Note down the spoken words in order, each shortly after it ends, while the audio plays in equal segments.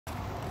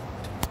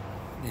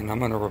And I'm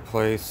going to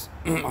replace,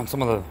 on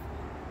some of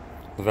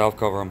the valve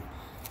cover, I'm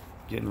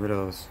getting rid of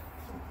those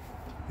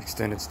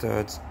extended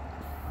studs.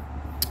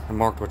 I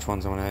marked which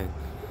ones I want to.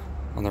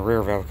 On the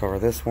rear valve cover,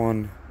 this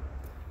one,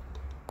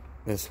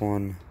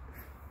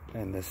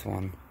 and this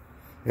one.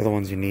 The other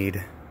ones you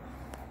need,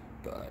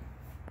 but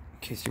in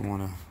case you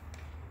want to,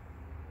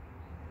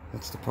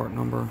 that's the part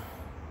number.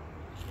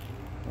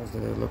 That's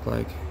what they look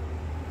like.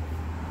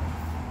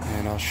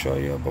 And I'll show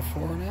you a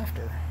before and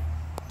after.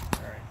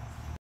 Alright.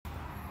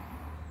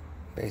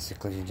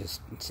 Basically, you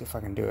just, let's see if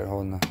I can do it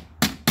holding the...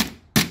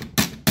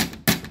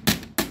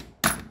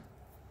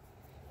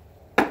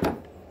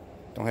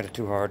 Don't hit it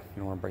too hard, you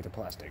don't want to break the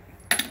plastic.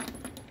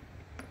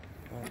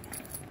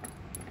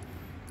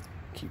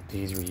 Keep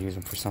these, reuse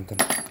them for something.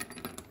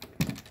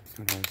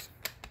 Who knows?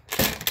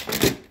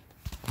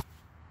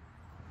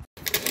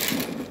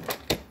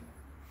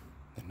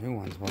 The new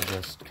ones will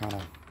just kind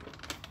of...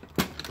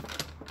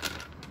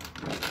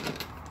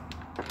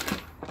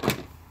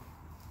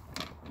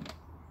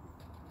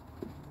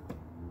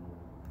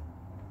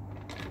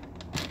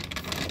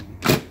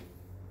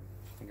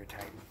 finger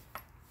tight.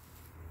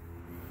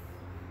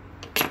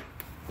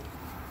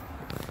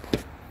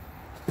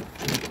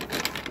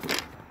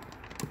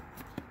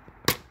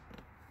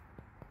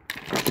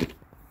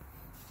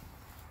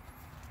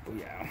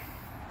 Yeah.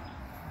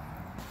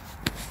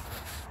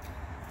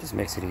 Just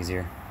makes it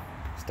easier.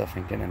 Stuff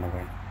ain't getting in the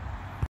way.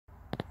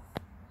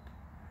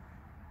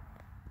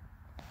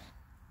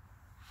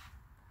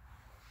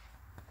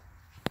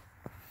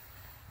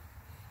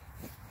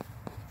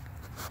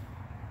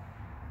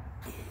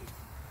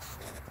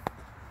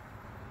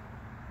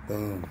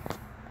 Boom.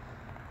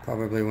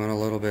 Probably went a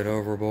little bit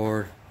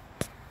overboard,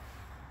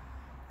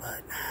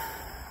 but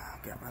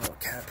I've got my little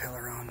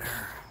caterpillar on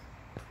there.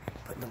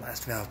 Putting the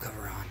last valve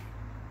cover on.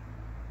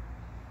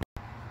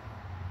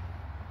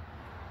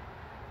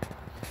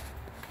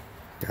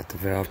 Got the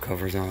valve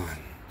covers on.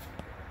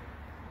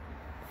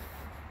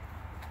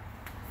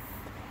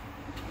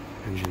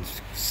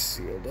 Engine's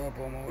sealed up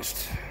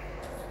almost.